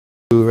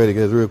Alrighty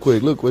guys, real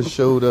quick, look what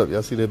showed up.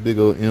 Y'all see that big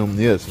old M?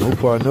 Yes, no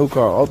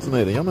car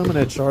alternator. Y'all remember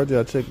that charger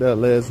I checked out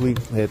last week?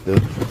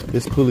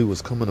 This pulley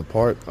was coming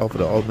apart off of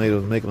the alternator,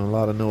 was making a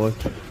lot of noise.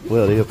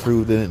 Well, they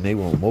approved it and they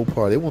want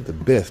Mopar. They want the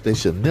best. They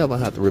should never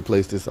have to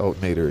replace this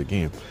alternator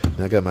again.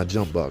 And I got my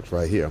jump box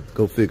right here.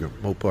 Go figure.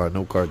 Mopar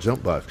no car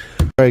jump box.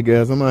 Alright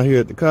guys, I'm out here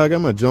at the car. I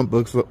got my jump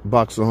box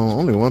on,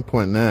 only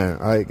 1.9.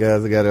 Alright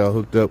guys, I got it all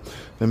hooked up.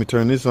 Let me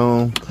turn this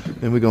on,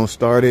 then we're gonna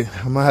start it.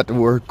 I might have to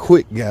work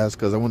quick guys,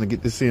 because I want to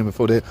get this in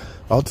before that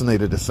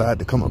alternator decide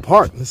to come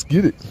apart. Let's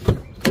get it.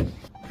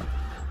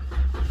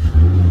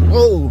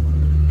 Whoa.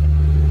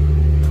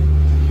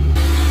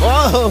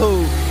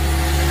 Whoa.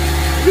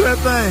 Look at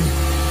that thing.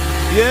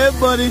 Yeah,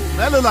 buddy.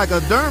 That look like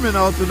a Derman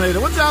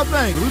alternator. What y'all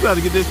think? We got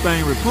to get this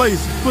thing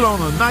replaced. Put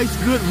on a nice,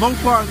 good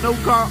Mopar, no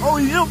car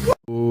OEM.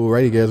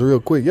 Alrighty, guys, real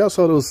quick. Y'all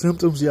saw those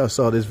symptoms. Y'all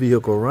saw this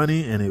vehicle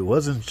running and it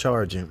wasn't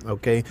charging.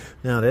 Okay.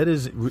 Now, that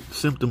is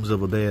symptoms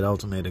of a bad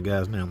alternator,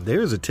 guys. Now,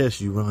 there is a test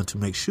you run to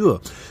make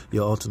sure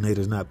your alternator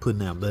is not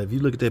putting out. But if you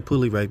look at that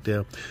pulley right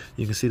there,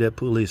 you can see that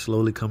pulley is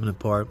slowly coming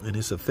apart and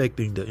it's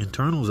affecting the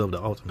internals of the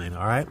alternator.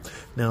 All right.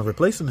 Now,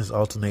 replacing this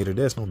alternator,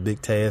 there's no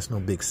big task, no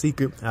big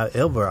secret.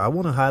 However, I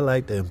want to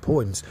highlight the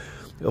importance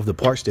of the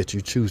parts that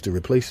you choose to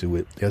replace it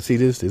with. Y'all see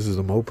this? This is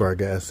a Mopar,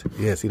 guys.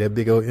 Yeah, see that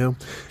big old M?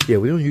 Yeah,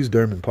 we don't use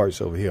Derman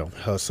parts over here.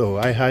 So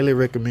I highly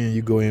recommend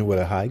you go in with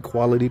a high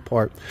quality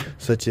part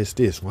such as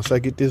this. Once I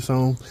get this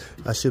on,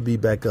 I should be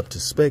back up to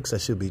specs. I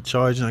should be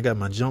charging. I got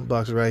my jump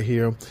box right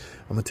here. I'm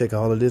gonna take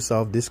all of this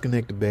off,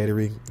 disconnect the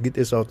battery, get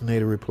this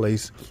alternator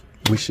replaced.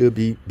 We should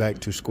be back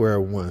to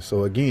square one.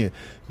 So again,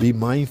 be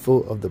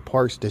mindful of the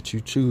parts that you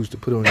choose to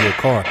put on your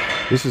car.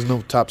 This is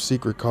no top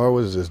secret car.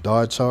 What is this?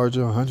 Dodge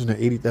Charger,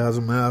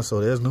 180,000 miles.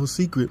 So there's no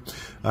secret.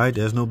 All right,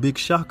 there's no big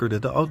shocker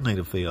that the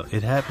alternator failed.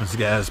 It happens,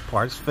 guys.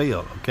 Parts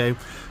fail. Okay.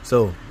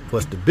 So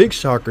what's the big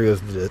shocker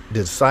is the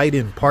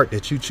deciding part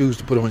that you choose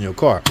to put on your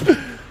car.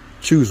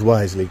 Choose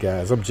wisely,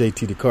 guys. I'm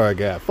JT the Car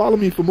Guy. Follow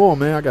me for more,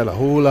 man. I got a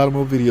whole lot of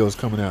more videos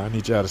coming out. I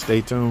need y'all to stay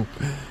tuned.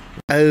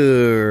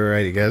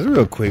 Alrighty guys,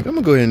 real quick, I'm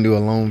gonna go ahead and do a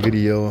long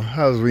video.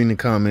 I was reading the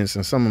comments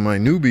and some of my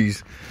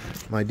newbies,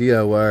 my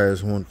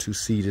DIYers, want to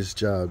see this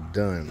job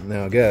done.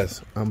 Now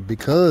guys,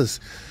 because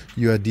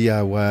you are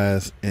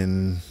DIYers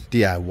and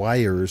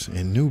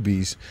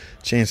newbies,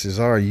 chances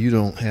are you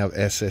don't have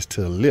access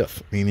to a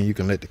lift, meaning you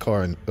can let the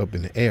car up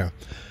in the air.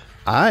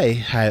 I,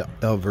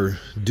 however,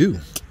 do,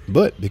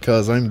 but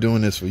because I'm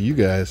doing this for you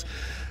guys,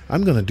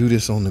 I'm going to do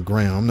this on the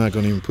ground. I'm not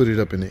going to even put it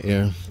up in the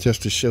air,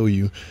 just to show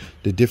you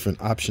the different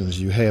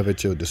options you have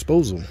at your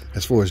disposal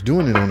as far as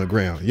doing it on the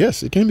ground.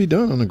 Yes, it can be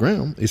done on the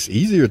ground. It's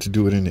easier to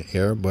do it in the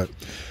air, but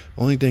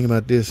only thing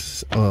about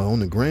this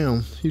on the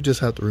ground, you just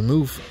have to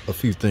remove a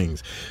few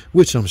things,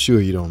 which I'm sure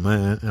you don't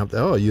mind. After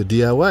all, you're a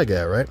DIY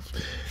guy, right?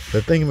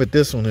 The thing with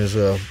this one is,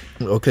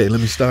 okay,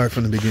 let me start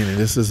from the beginning.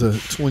 This is a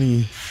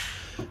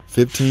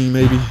 2015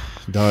 maybe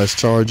Dodge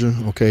Charger,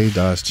 okay,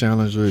 Dodge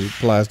Challenger. It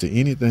applies to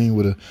anything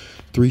with a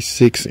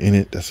 3.6 in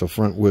it that's a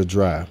front wheel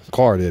drive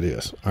car, that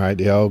is. All right,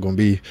 they're all gonna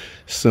be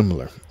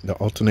similar. The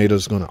alternator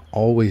is gonna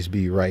always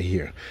be right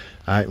here.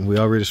 All right, and we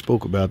already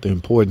spoke about the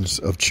importance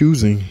of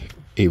choosing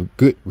a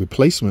good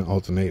replacement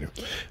alternator.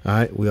 All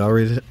right, we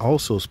already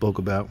also spoke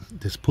about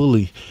this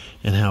pulley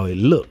and how it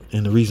looked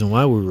and the reason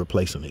why we're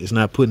replacing it. It's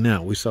not putting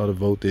out. We saw the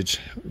voltage.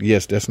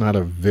 Yes, that's not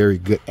a very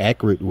good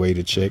accurate way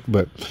to check,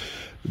 but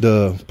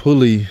the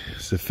pulley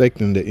is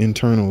affecting the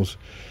internals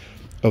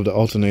of the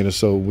alternator,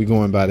 so we're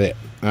going by that.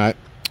 All right,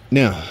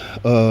 now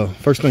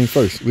first thing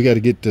first, we got to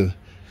get the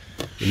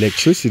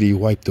electricity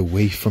wiped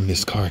away from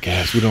this car,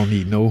 guys. We don't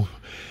need no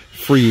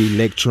free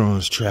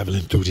electrons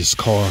traveling through this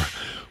car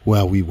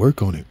while we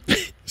work on it,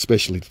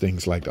 especially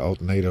things like the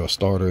alternator or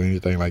starter or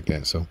anything like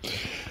that. So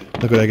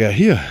look what I got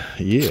here.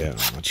 Yeah,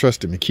 I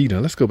trusted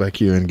Makita. Let's go back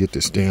here and get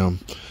this damn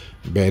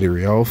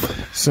battery off.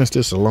 Since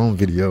this is a long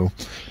video,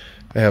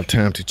 I have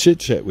time to chit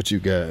chat with you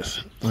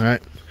guys. All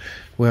right,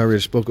 we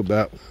already spoke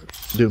about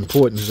the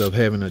importance of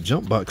having a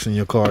jump box in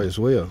your car as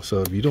well.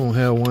 So if you don't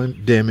have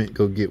one, damn it,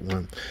 go get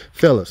one.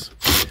 Fellas,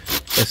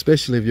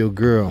 especially if your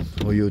girl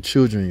or your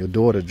children, your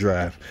daughter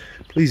drive,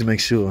 please make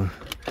sure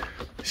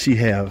she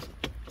have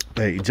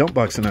a jump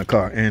box in her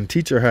car and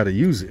teach her how to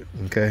use it.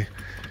 Okay,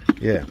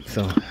 yeah,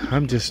 so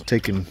I'm just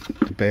taking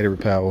the battery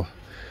power.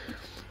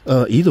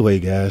 Either way,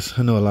 guys,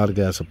 I know a lot of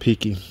guys are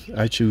picky.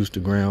 I choose the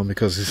ground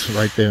because it's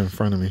right there in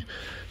front of me.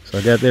 So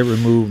I got that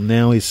removed.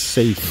 Now it's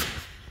safe.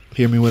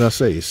 Hear me when I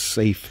say it's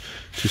safe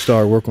to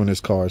start work on this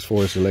car as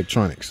far as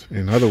electronics.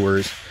 In other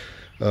words,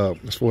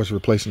 as far as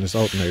replacing this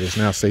alternator, it's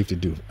now safe to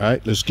do. All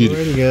right, let's get it.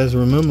 Alrighty, guys,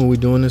 remember we're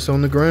doing this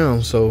on the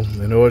ground. So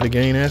in order to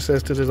gain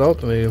access to this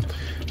alternator,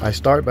 I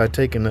start by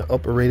taking the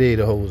upper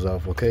radiator hose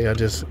off. Okay, I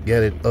just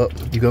got it up.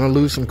 You're gonna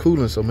lose some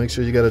coolant, so make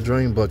sure you got a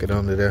drain bucket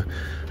under there.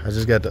 I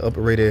just got the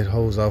upper radiator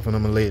hose off and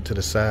I'm gonna lay it to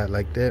the side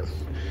like that.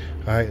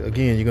 All right,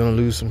 again, you're gonna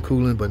lose some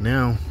coolant, but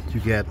now you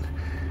got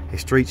a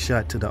straight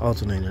shot to the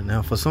alternator.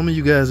 Now for some of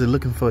you guys that are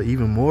looking for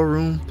even more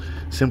room,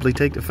 simply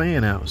take the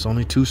fan out. It's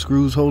only 2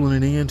 screws holding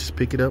it in. Just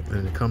pick it up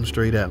and it comes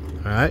straight out.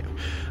 All right.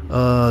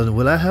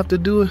 Will I have to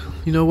do it?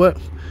 You know what?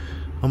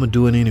 I'm gonna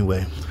do it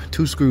anyway.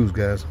 2 screws,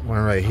 guys.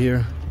 One right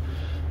here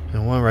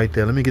and one right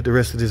there. Let me get the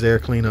rest of this air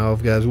cleaner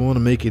off, guys. We want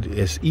to make it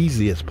as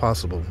easy as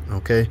possible.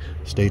 Okay,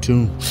 stay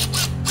tuned.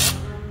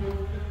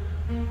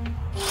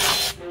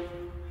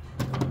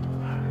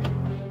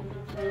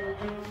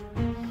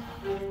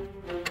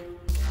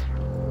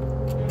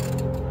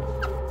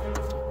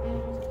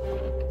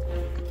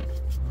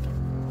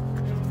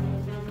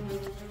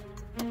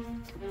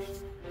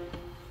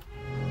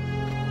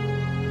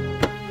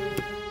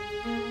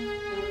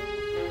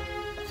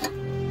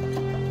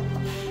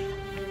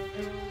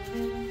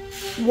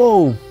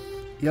 Whoa,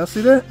 y'all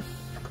see that?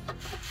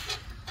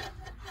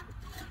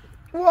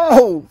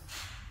 Whoa,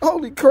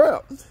 holy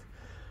crap.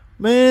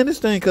 Man, this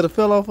thing could have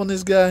fell off on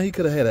this guy. He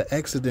could have had an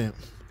accident.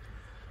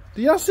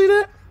 Do y'all see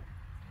that?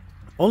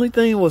 Only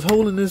thing was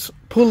holding this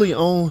pulley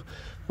on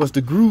was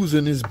the grooves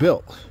in his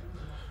belt.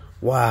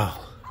 Wow,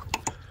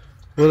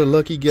 what a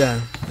lucky guy.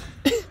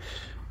 All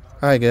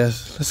right,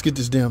 guys, let's get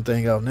this damn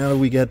thing out. Now that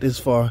we got this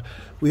far,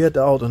 we had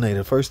the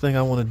alternator. First thing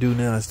I want to do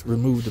now is to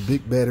remove the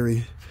big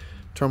battery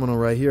terminal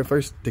right here.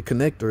 First, the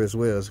connector as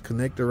well. There's a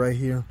connector right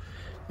here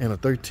and a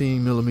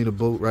 13mm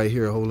bolt right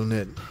here holding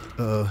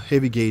that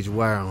heavy gauge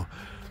wire on.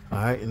 All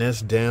right, and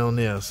that's down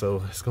there,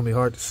 so it's gonna be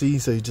hard to see,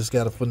 so you just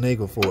gotta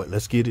finagle for it.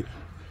 Let's get it.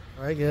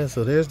 All right, guys,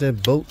 so there's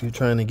that boat you're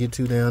trying to get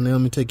to down there.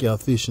 Let me take y'all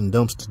fishing,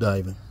 dumpster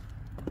diving.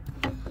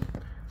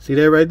 See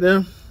that right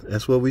there?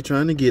 That's what we're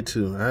trying to get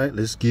to. All right,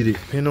 let's get it.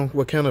 Depending on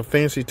what kind of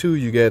fancy tool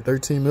you got,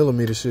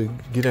 13mm should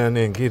get down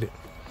there and get it.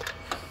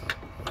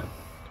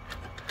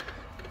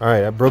 All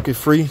right, I broke it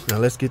free. Now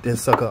let's get that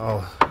sucker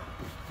off.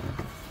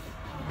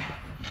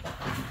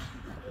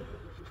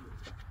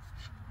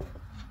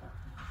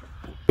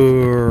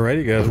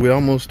 Alrighty, guys, we're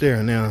almost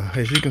there. Now,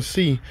 as you can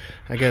see,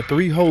 I got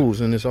 3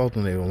 holes in this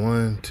alternator.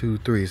 1, 2,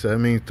 3. So that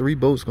means 3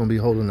 bolts gonna be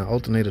holding the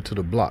alternator to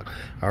the block.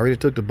 I already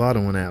took the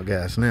bottom one out,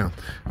 guys. Now,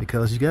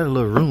 because you got a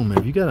little room,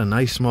 if you got a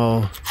nice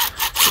small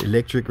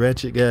electric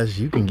ratchet, guys,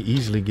 you can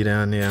easily get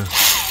down there.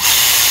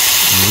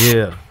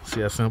 Yeah,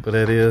 see how simple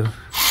that is?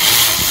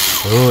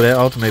 Oh, that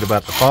alternator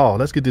about to fall.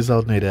 Let's get this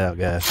alternator out,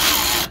 guys.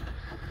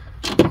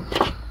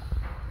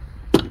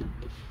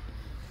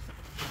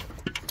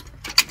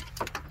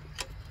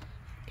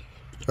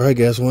 All right,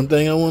 guys, one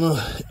thing I want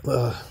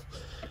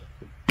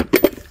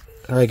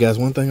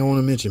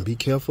to mention, be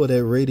careful of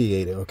that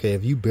radiator, okay?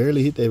 If you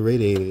barely hit that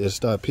radiator, it'll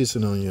start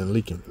pissing on you and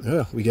leaking.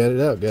 Yeah, we got it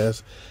out,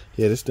 guys.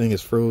 Yeah, this thing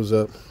is froze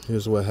up.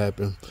 Here's what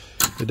happened.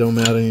 It don't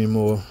matter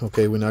anymore.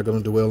 Okay, we're not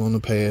going to dwell on the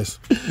past.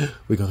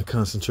 We're going to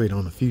concentrate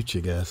on the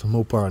future, guys.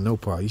 Mopar, no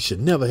par. You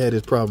should never have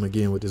this problem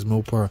again with this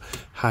Mopar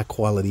high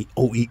quality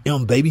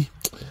OEM, baby.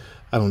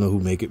 I don't know who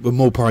make it, but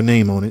Mopar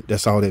name on it.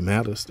 That's all that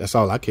matters. That's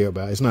all I care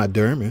about. It's not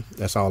Derman.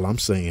 That's all I'm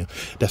saying.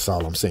 That's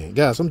all I'm saying.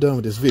 Guys, I'm done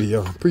with this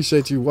video.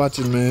 Appreciate you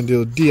watching, man.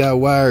 The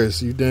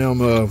DIYers, you damn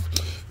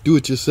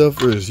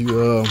do-it-yourselfers,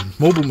 you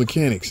mobile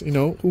mechanics, you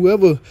know,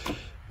 whoever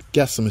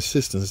got some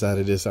assistance out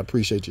of this. I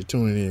appreciate you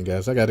tuning in,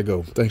 guys. I got to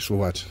go. Thanks for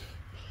watching.